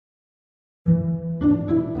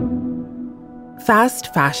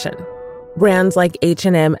Fast fashion. Brands like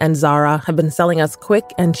H&M and Zara have been selling us quick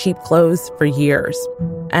and cheap clothes for years.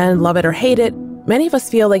 And love it or hate it, many of us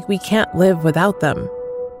feel like we can't live without them.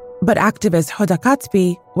 But activist Hoda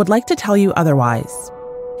Khatbi would like to tell you otherwise.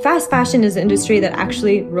 Fast fashion is an industry that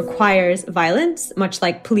actually requires violence, much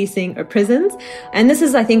like policing or prisons. And this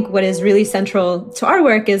is, I think, what is really central to our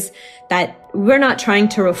work is that we're not trying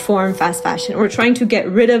to reform fast fashion. We're trying to get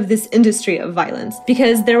rid of this industry of violence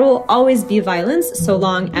because there will always be violence so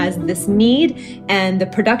long as this need and the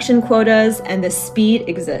production quotas and the speed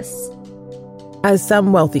exists. As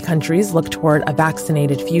some wealthy countries look toward a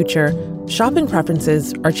vaccinated future, shopping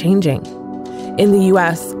preferences are changing. In the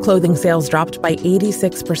U.S., clothing sales dropped by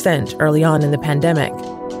 86% early on in the pandemic.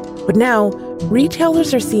 But now,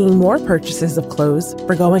 retailers are seeing more purchases of clothes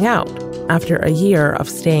for going out after a year of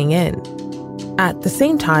staying in. At the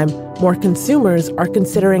same time, more consumers are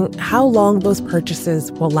considering how long those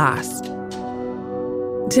purchases will last.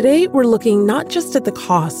 Today, we're looking not just at the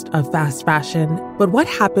cost of fast fashion, but what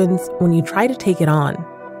happens when you try to take it on.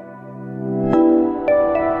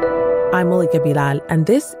 I'm Malika Bilal, and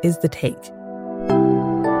this is The Take.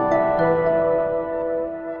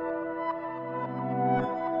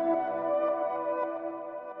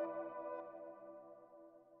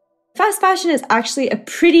 Fast fashion is actually a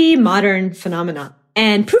pretty modern phenomenon.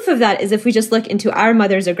 And proof of that is if we just look into our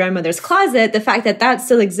mother's or grandmother's closet, the fact that that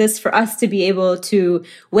still exists for us to be able to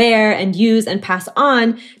wear and use and pass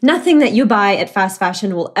on. Nothing that you buy at fast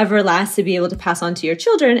fashion will ever last to be able to pass on to your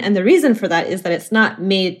children. And the reason for that is that it's not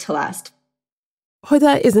made to last.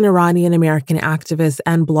 Hoda is an Iranian-American activist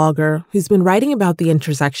and blogger who's been writing about the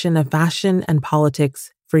intersection of fashion and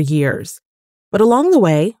politics for years. But along the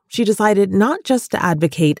way, she decided not just to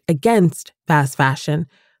advocate against fast fashion,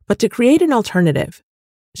 but to create an alternative.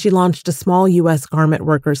 She launched a small U.S. garment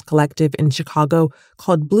workers collective in Chicago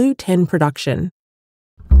called Blue Tin Production.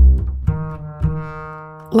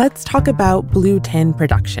 Let's talk about Blue Tin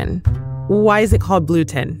Production. Why is it called Blue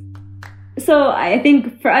Tin? So I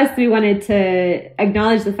think for us, we wanted to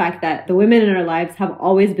acknowledge the fact that the women in our lives have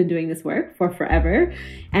always been doing this work for forever.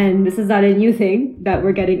 And this is not a new thing that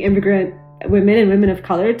we're getting immigrant women and women of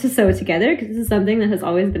color to sew together, because this is something that has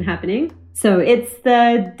always been happening. So it's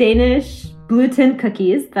the Danish blue tin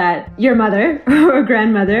cookies that your mother or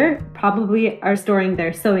grandmother probably are storing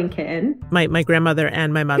their sewing kit in. My grandmother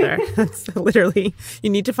and my mother. That's literally, you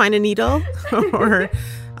need to find a needle or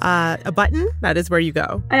a button. That is where you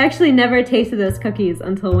go. I actually never tasted those cookies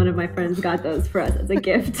until one of my friends got those for us as a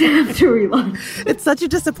gift after we launched. It's such a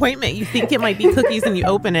disappointment. You think it might be cookies and you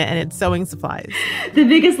open it and it's sewing supplies. The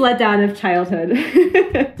biggest letdown of childhood.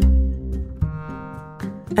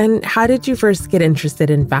 And how did you first get interested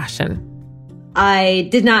in fashion? I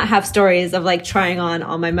did not have stories of trying on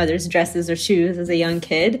all my mother's dresses or shoes as a young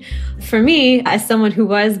kid. For me, as someone who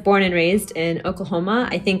was born and raised in Oklahoma,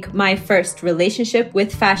 I think my first relationship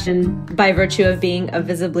with fashion by virtue of being a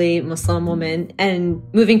visibly Muslim woman and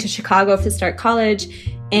moving to Chicago to start college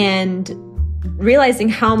and realizing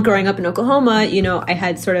how growing up in Oklahoma, I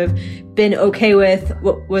had sort of been okay with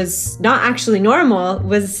what was not actually normal,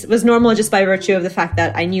 was normal just by virtue of the fact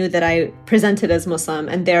that I knew that I presented as Muslim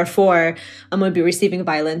and therefore would be receiving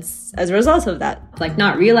violence as a result of that.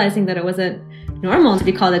 Not realizing that it wasn't normal to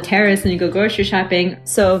be called a terrorist when you go grocery shopping.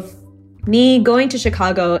 So me going to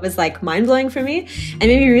Chicago was mind-blowing for me and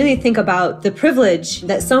made me really think about the privilege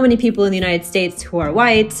that so many people in the United States who are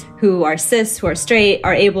white, who are cis, who are straight,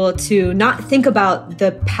 are able to not think about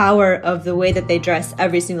the power of the way that they dress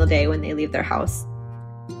every single day when they leave their house.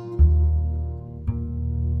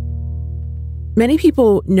 Many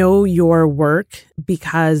people know your work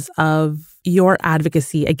because of your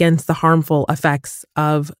advocacy against the harmful effects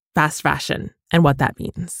of fast fashion and what that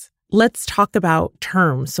means. Let's talk about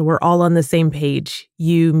terms so we're all on the same page,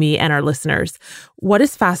 you, me, and our listeners. What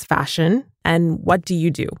is fast fashion and what do you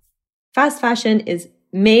do? Fast fashion is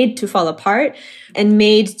made to fall apart and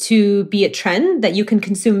made to be a trend that you can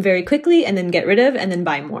consume very quickly and then get rid of and then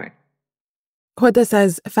buy more. Hoda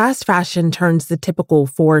says fast fashion turns the typical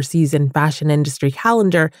 4-season fashion industry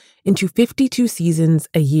calendar into 52 seasons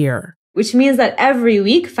a year. Which means that every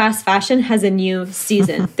week, fast fashion has a new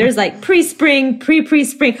season. There's pre-spring,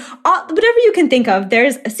 pre-spring, whatever you can think of,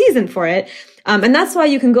 there's a season for it. And that's why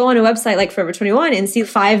you can go on a website like Forever 21 and see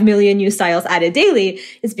 5 million new styles added daily.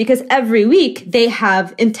 It's because every week they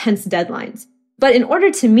have intense deadlines. But in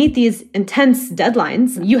order to meet these intense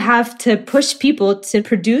deadlines, you have to push people to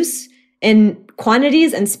produce in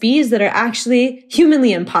quantities and speeds that are actually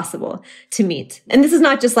humanly impossible to meet. And this is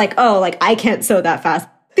not just I can't sew that fast.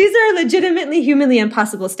 These are legitimately humanly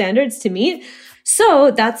impossible standards to meet.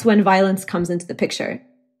 So that's when violence comes into the picture.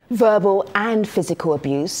 Verbal and physical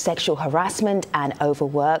abuse, sexual harassment and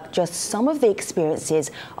overwork, just some of the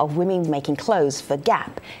experiences of women making clothes for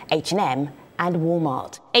Gap, H&M and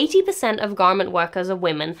Walmart. 80% of garment workers are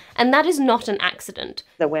women, and that is not an accident.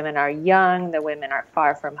 The women are young, the women are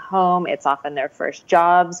far from home, it's often their first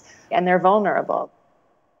jobs, and they're vulnerable.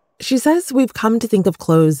 She says we've come to think of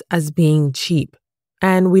clothes as being cheap,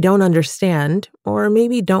 and we don't understand, or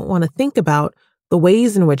maybe don't want to think about, the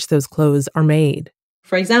ways in which those clothes are made.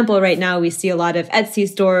 For example, right now we see a lot of Etsy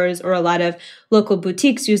stores or a lot of local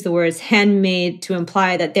boutiques use the words handmade to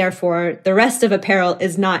imply that therefore the rest of apparel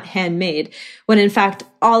is not handmade, when in fact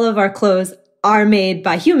all of our clothes are made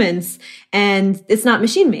by humans and it's not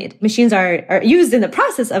machine made. Machines are used in the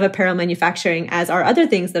process of apparel manufacturing, as are other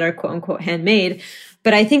things that are quote unquote handmade.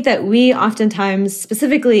 But I think that we oftentimes,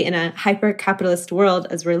 specifically in a hyper-capitalist world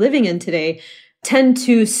as we're living in today, tend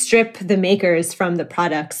to strip the makers from the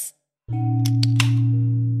products.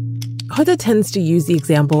 Hoda tends to use the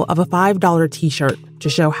example of a $5 t-shirt to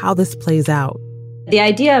show how this plays out. The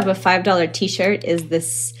idea of a $5 t-shirt is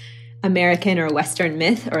this American or Western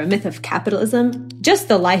myth, or a myth of capitalism. Just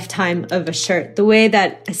the lifetime of a shirt, the way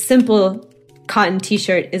that a simple cotton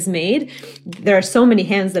t-shirt is made, there are so many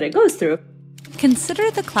hands that it goes through.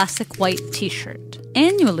 Consider the classic white t-shirt.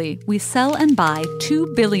 Annually, we sell and buy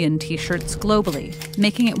 2 billion t-shirts globally,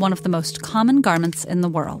 making it one of the most common garments in the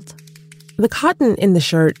world. The cotton in the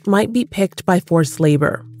shirt might be picked by forced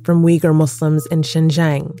labor from Uyghur Muslims in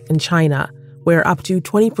Xinjiang in China, where up to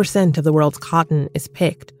 20% of the world's cotton is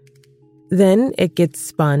picked. Then it gets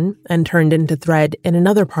spun and turned into thread in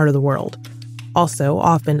another part of the world, also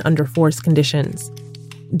often under forced conditions.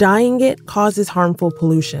 Dyeing it causes harmful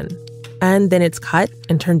pollution, and then it's cut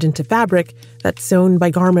and turned into fabric that's sewn by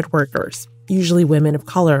garment workers, usually women of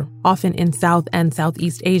color, often in South and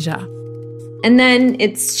Southeast Asia. And then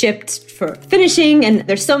it's shipped for finishing, and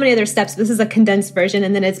there's so many other steps. This is a condensed version,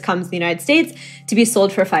 and then it comes to the United States to be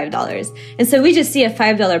sold for $5. And so we just see a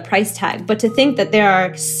 $5 price tag. But to think that there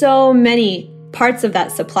are so many parts of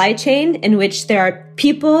that supply chain in which there are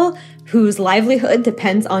people whose livelihood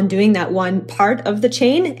depends on doing that one part of the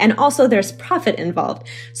chain, and also there's profit involved.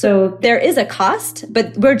 So there is a cost,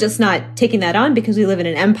 but we're just not taking that on because we live in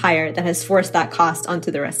an empire that has forced that cost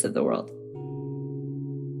onto the rest of the world.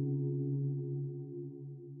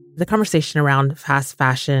 The conversation around fast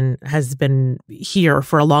fashion has been here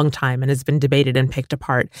for a long time and has been debated and picked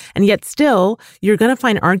apart. And yet still, you're going to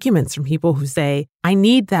find arguments from people who say, I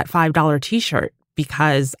need that $5 t-shirt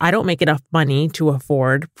because I don't make enough money to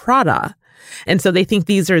afford Prada. And so they think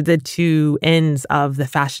these are the two ends of the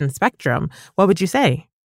fashion spectrum. What would you say?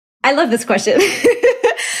 I love this question. And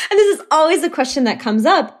this is always a question that comes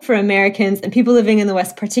up for Americans and people living in the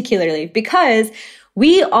West particularly, because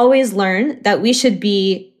we always learn that we should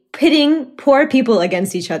be pitting poor people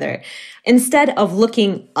against each other instead of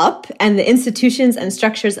looking up and the institutions and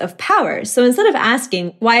structures of power. So instead of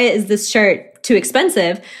asking, why is this shirt too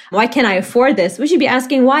expensive? Why can't I afford this? We should be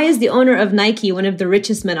asking, why is the owner of Nike one of the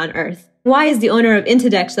richest men on earth? Why is the owner of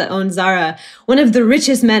Interdex that owns Zara one of the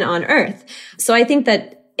richest men on earth? So I think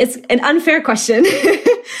that it's an unfair question.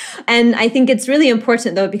 And I think it's really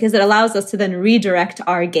important, though, because it allows us to then redirect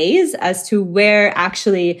our gaze as to where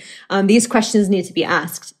actually these questions need to be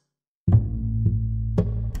asked.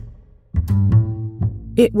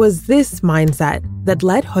 It was this mindset that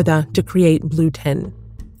led Hoda to create Blue Tin.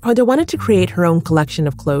 Hoda wanted to create her own collection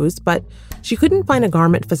of clothes, but she couldn't find a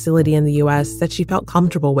garment facility in the U.S. that she felt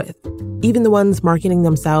comfortable with, even the ones marketing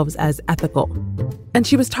themselves as ethical. And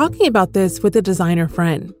she was talking about this with a designer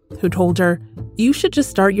friend who told her, you should just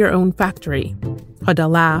start your own factory.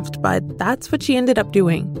 Hoda laughed, but that's what she ended up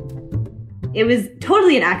doing. It was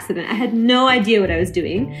totally an accident. I had no idea what I was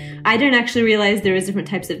doing. I didn't actually realize there was different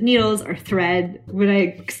types of needles or thread when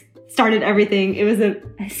I started everything. It was a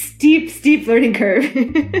steep learning curve.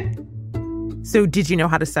 So did you know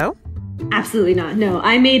how to sew? Absolutely not. No,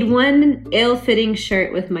 I made one ill-fitting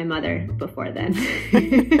shirt with my mother before then.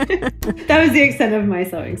 That was the extent of my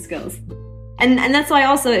sewing skills. And that's why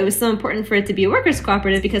also it was so important for it to be a workers'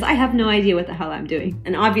 cooperative, because I have no idea what the hell I'm doing.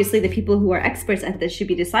 And obviously the people who are experts at this should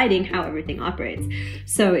be deciding how everything operates.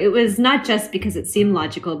 So it was not just because it seemed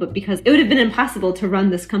logical, but because it would have been impossible to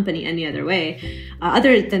run this company any other way,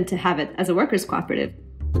 other than to have it as a workers' cooperative.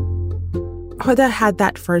 Hoda had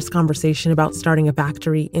that first conversation about starting a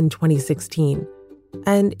factory in 2016.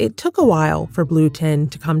 And it took a while for Blue Tin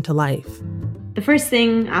to come to life. The first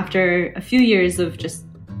thing after a few years of just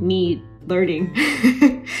me learning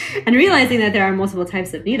and realizing that there are multiple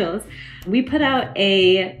types of needles, we put out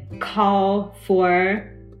a call for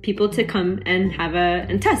people to come and have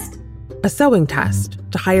and test. A sewing test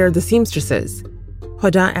to hire the seamstresses.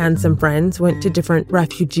 Huda and some friends went to different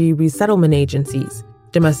refugee resettlement agencies,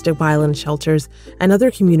 domestic violence shelters, and other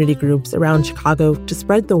community groups around Chicago to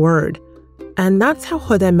spread the word. And that's how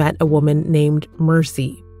Huda met a woman named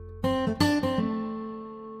Mercy.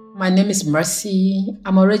 My name is Mercy.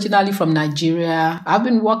 I'm originally from Nigeria. I've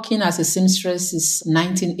been working as a seamstress since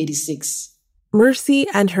 1986. Mercy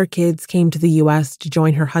and her kids came to the U.S. to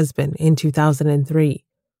join her husband in 2003.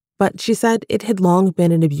 But she said it had long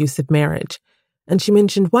been an abusive marriage. And she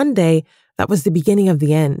mentioned one day that was the beginning of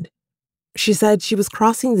the end. She said she was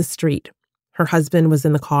crossing the street. Her husband was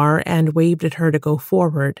in the car and waved at her to go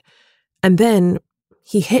forward. And then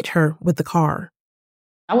he hit her with the car.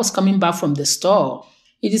 I was coming back from the store.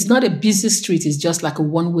 It is not a busy street. It's just like a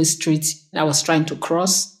one-way street. I was trying to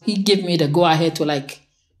cross. He gave me the go-ahead to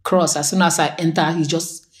cross. As soon as I entered, he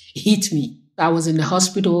just hit me. I was in the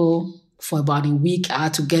hospital for about a week. I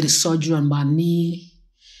had to get a surgery on my knee.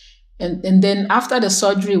 And then after the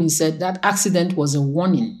surgery, we said that accident was a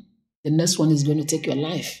warning. The next one is going to take your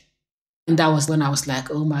life. And that was when I was like,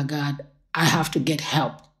 oh my God, I have to get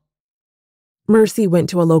help. Mercy went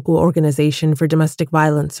to a local organization for domestic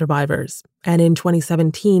violence survivors. And in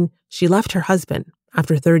 2017, she left her husband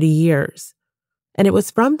after 30 years. And it was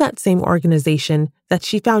from that same organization that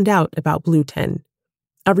she found out about Blue 10.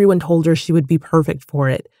 Everyone told her she would be perfect for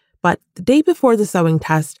it. But the day before the sewing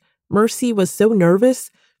test, Mercy was so nervous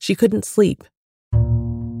she couldn't sleep.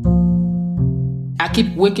 I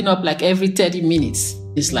keep waking up every 30 minutes.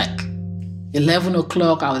 It's 11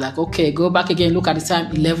 o'clock. I was like, okay, go back again, look at the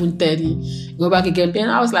time, 11:30, go back again. And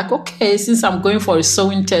I was like, okay, since I'm going for a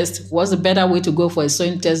sewing test, what's a better way to go for a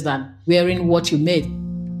sewing test than wearing what you made?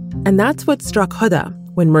 And that's what struck Huda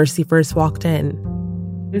when Mercy first walked in.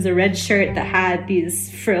 It was a red shirt that had these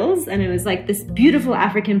frills, and it was this beautiful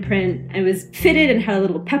African print. It was fitted and had a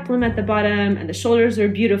little peplum at the bottom, and the shoulders were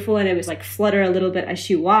beautiful, and it was flutter a little bit as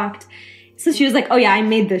she walked. So she was like, oh yeah, I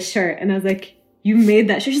made this shirt. And I was like, you made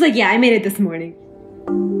that shirt? She's like, yeah, I made it this morning.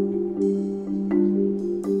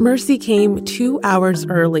 Mercy came 2 hours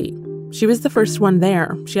early. She was the first one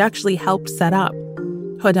there. She actually helped set up.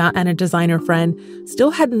 Huda and a designer friend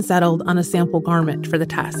still hadn't settled on a sample garment for the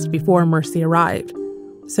test before Mercy arrived.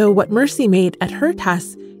 So what Mercy made at her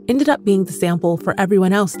test ended up being the sample for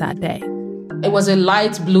everyone else that day. It was a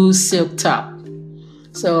light blue silk top.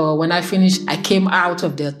 So when I finished, I came out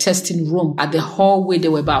of the testing room. At the hallway,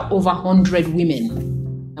 there were about over 100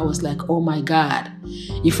 women. I was like, oh my God,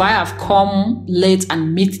 if I have come late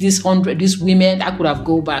and meet these women, I could have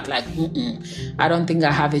go back I don't think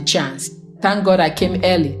I have a chance. Thank God I came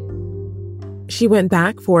early. She went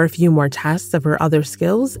back for a few more tests of her other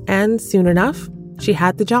skills, and soon enough, she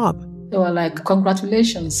had the job. They were like,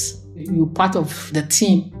 congratulations, you're part of the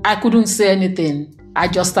team. I couldn't say anything. I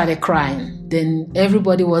just started crying. Then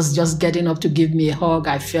everybody was just getting up to give me a hug.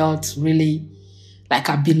 I felt really like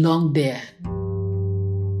I belonged there.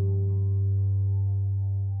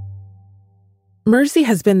 Mercy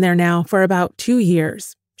has been there now for about 2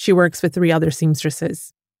 years. She works with 3 other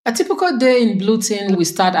seamstresses. A typical day in Blue 10, we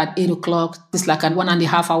start at 8 o'clock. It's like a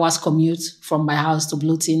 1.5 hours commute from my house to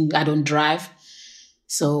Blue 10. I don't drive.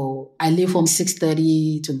 So I leave home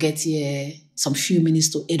 6:30 to get here some few minutes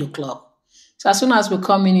to 8 o'clock. So as soon as we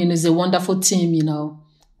come in, it's a wonderful team,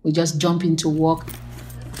 We just jump into work.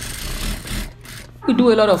 We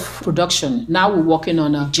do a lot of production. Now we're working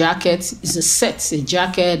on a jacket. It's a set, a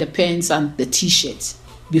jacket, the pants, and the T-shirt.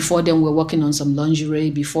 Before then, we're working on some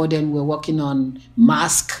lingerie. Before then, we're working on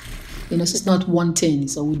mask. It's not one thing.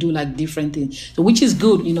 So we do different things, so which is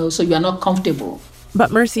good, so you are not comfortable.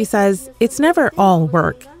 But Mercy says it's never all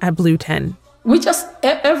work at Blue 10. We just,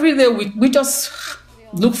 every day, we just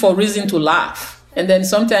look for reason to laugh. And then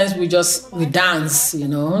sometimes we dance,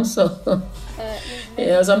 So,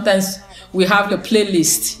 sometimes we have the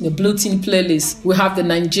playlist, the Blue 10 playlist. We have the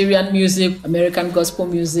Nigerian music, American gospel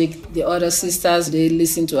music. The other sisters, they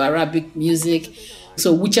listen to Arabic music.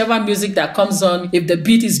 So whichever music that comes on, if the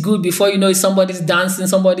beat is good, before you know it, somebody's dancing,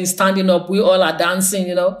 somebody's standing up, we all are dancing,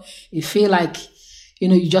 You feel like,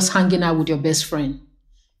 you're just hanging out with your best friend.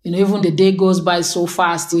 Even the day goes by so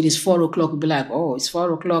fast, it is 4 o'clock, we'll be like, oh, it's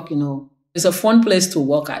 4 o'clock, It's a fun place to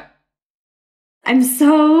work at. I'm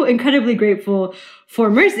so incredibly grateful for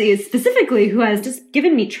Mercy, specifically, who has just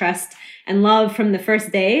given me trust and love from the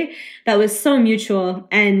first day. That was so mutual,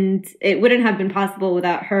 and it wouldn't have been possible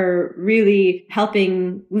without her really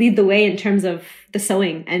helping lead the way in terms of the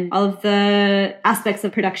sewing and all of the aspects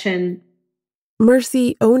of production.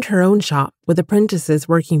 Mercy owned her own shop with apprentices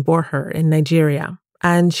working for her in Nigeria,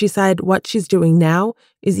 and she said what she's doing now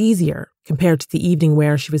is easier compared to the evening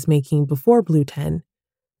wear she was making before Blue 10.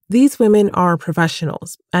 These women are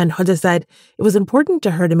professionals, and Huda said it was important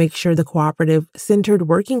to her to make sure the cooperative centered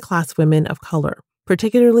working-class women of color,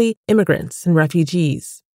 particularly immigrants and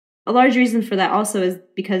refugees. A large reason for that also is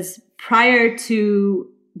because prior to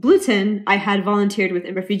Blueton, I had volunteered with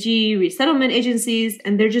refugee resettlement agencies,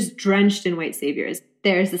 and they're just drenched in white saviors.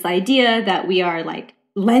 There's this idea that we are like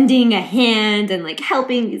lending a hand and like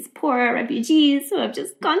helping these poor refugees who have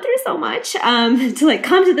just gone through so much to like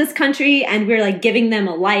come to this country, and we're like giving them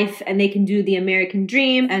a life and they can do the American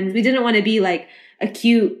dream. And we didn't want to be like a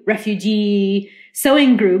cute refugee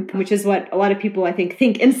sewing group, which is what a lot of people I think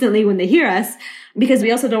instantly when they hear us, because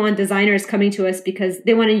we also don't want designers coming to us because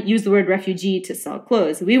they want to use the word refugee to sell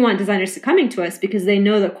clothes. We want designers coming to us because they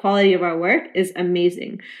know the quality of our work is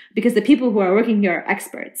amazing, because the people who are working here are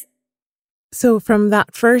experts. So from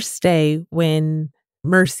that first day when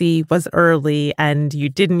Mercy was early and you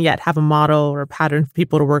didn't yet have a model or a pattern for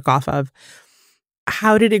people to work off of,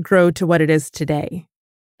 how did it grow to what it is today?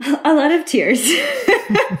 A lot of tears.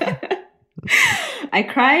 I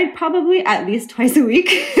cried probably at least twice a week.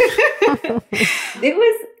 It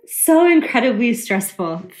was so incredibly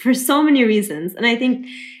stressful for so many reasons. And I think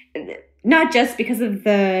not just because of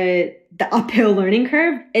the uphill learning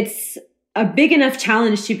curve, it's a big enough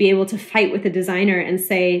challenge to be able to fight with a designer and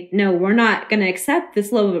say, no, we're not going to accept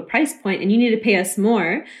this low of a price point and you need to pay us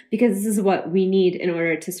more because this is what we need in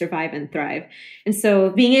order to survive and thrive. And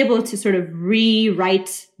so being able to sort of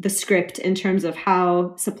rewrite the script in terms of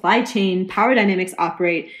how supply chain power dynamics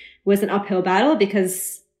operate was an uphill battle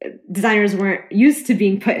because designers weren't used to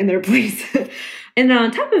being put in their place. And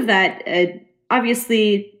on top of that,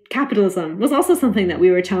 obviously, capitalism was also something that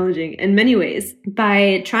we were challenging in many ways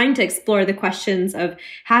by trying to explore the questions of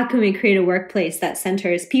how can we create a workplace that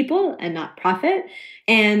centers people and not profit?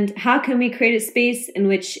 And how can we create a space in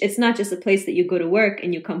which it's not just a place that you go to work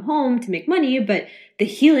and you come home to make money, but the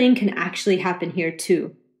healing can actually happen here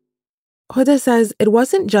too. Huda says it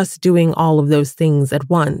wasn't just doing all of those things at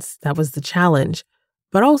once that was the challenge,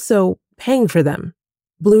 but also paying for them.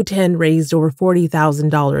 Blueton raised over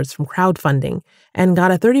 $40,000 from crowdfunding and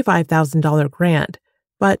got a $35,000 grant,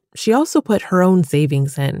 but she also put her own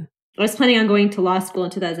savings in. I was planning on going to law school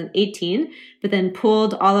in 2018, but then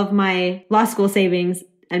pulled all of my law school savings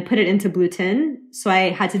and put it into Blueton. So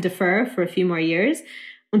I had to defer for a few more years.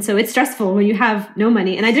 And so it's stressful when you have no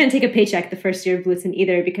money. And I didn't take a paycheck the first year of Blueton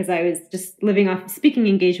either because I was just living off of speaking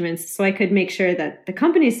engagements so I could make sure that the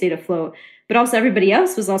company stayed afloat. But also everybody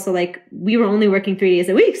else was also like, we were only working 3 days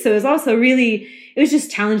a week. So it was also really, it was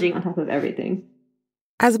just challenging on top of everything.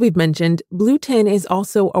 As we've mentioned, Blueton is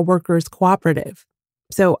also a workers' cooperative.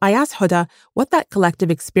 So I asked Huda what that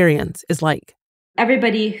collective experience is like.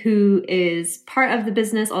 Everybody who is part of the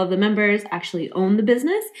business, all of the members actually own the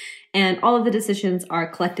business, and all of the decisions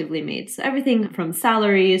are collectively made. So everything from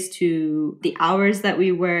salaries to the hours that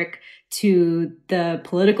we work, to the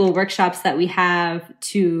political workshops that we have,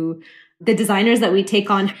 to the designers that we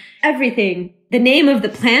take on, everything, the name of the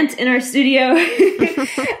plant in our studio,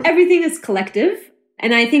 everything is collective.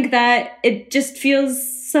 And I think that it just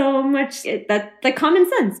feels so much that like common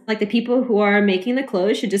sense. Like the people who are making the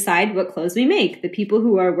clothes should decide what clothes we make. The people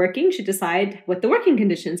who are working should decide what the working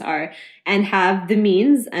conditions are and have the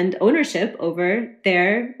means and ownership over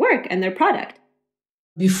their work and their product.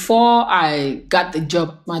 Before I got the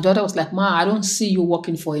job, my daughter was like, Ma, I don't see you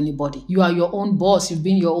working for anybody. You are your own boss. You've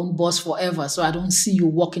been your own boss forever. So I don't see you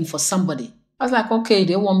working for somebody. I was like, okay,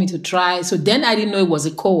 they want me to try. So then I didn't know it was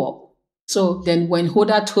a co-op. So then when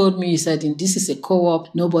Huda told me, he said, this is a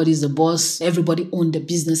co-op. Nobody's the boss. Everybody owned the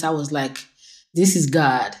business. I was like, this is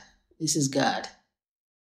God. This is God.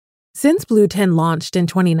 Since Blueton launched in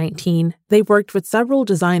 2019, they've worked with several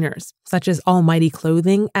designers, such as Almighty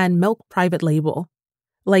Clothing and Milk Private Label.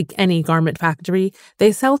 Like any garment factory,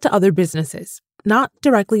 they sell to other businesses, not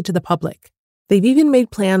directly to the public. They've even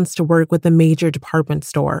made plans to work with a major department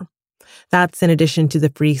store. That's in addition to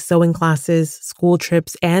the free sewing classes, school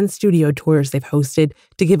trips, and studio tours they've hosted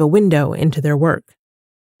to give a window into their work.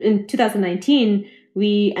 In 2019,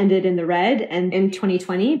 we ended in the red, and in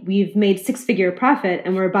 2020, we've made six-figure profit,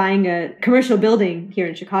 and we're buying a commercial building here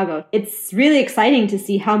in Chicago. It's really exciting to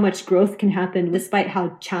see how much growth can happen despite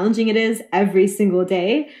how challenging it is every single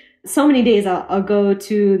day. So many days I'll go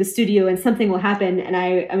to the studio and something will happen, and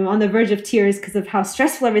I'm on the verge of tears because of how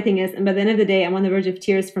stressful everything is, and by the end of the day, I'm on the verge of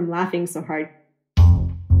tears from laughing so hard.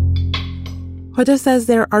 Huda says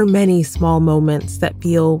there are many small moments that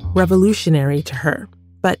feel revolutionary to her,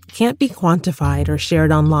 but can't be quantified or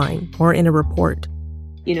shared online or in a report.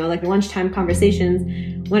 You know, like the lunchtime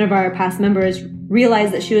conversations, one of our past members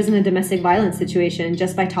realized that she was in a domestic violence situation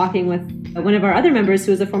just by talking with one of our other members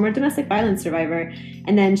who was a former domestic violence survivor.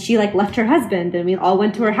 And then she left her husband, and we all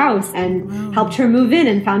went to her house and helped her move in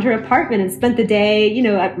and found her apartment and spent the day,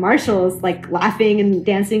 at Marshall's, laughing and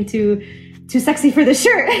dancing to Too Sexy for the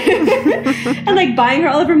Shirt and buying her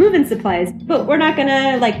all of her move-in supplies. But we're not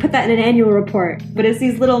gonna put that in an annual report. But it's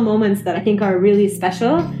these little moments that I think are really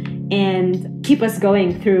special and keep us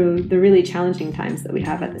going through the really challenging times that we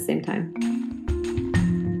have at the same time.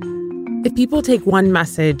 If people take one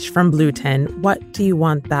message from Blueton, what do you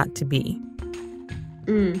want that to be?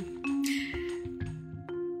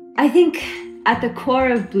 I think at the core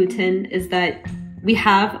of Blueton is that we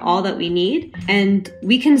have all that we need, and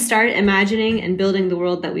we can start imagining and building the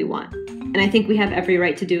world that we want. And I think we have every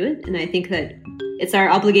right to do it. And I think that it's our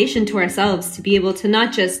obligation to ourselves to be able to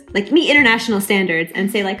not just meet international standards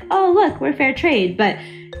and say oh, look, we're fair trade, but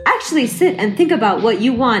actually sit and think about what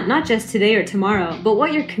you want, not just today or tomorrow, but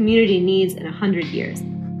what your community needs in 100 years.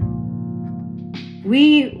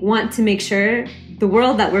 We want to make sure the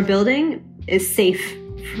world that we're building is safe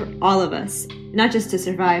for all of us, not just to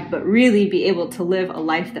survive, but really be able to live a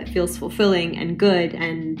life that feels fulfilling and good,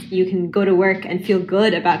 and you can go to work and feel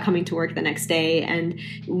good about coming to work the next day. And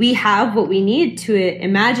we have what we need to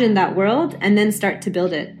imagine that world and then start to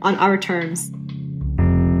build it on our terms.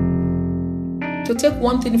 To take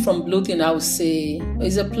one thing from Blueton, I would say,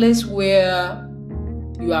 it's a place where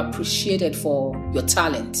you are appreciated for your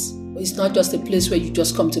talents. It's not just a place where you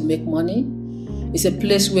just come to make money. It's a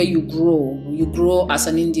place where you grow. You grow as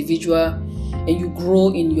an individual and you grow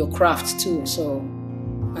in your craft too. So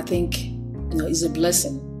I think, it's a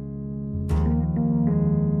blessing.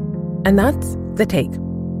 And that's The Take.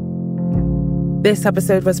 This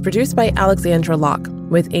episode was produced by Alexandra Locke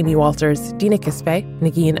with Amy Walters, Dina Kispe,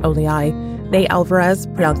 Negin Oliai, Nay Alvarez,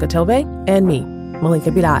 Priyanka Tilve, and me,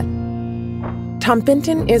 Malika Bilal. Tom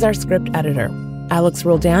Fenton is our script editor. Alex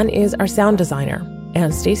Roldan is our sound designer.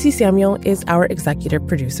 And Stacey Samuel is our executive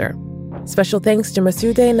producer. Special thanks to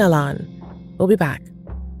Masude Nalan. We'll be back.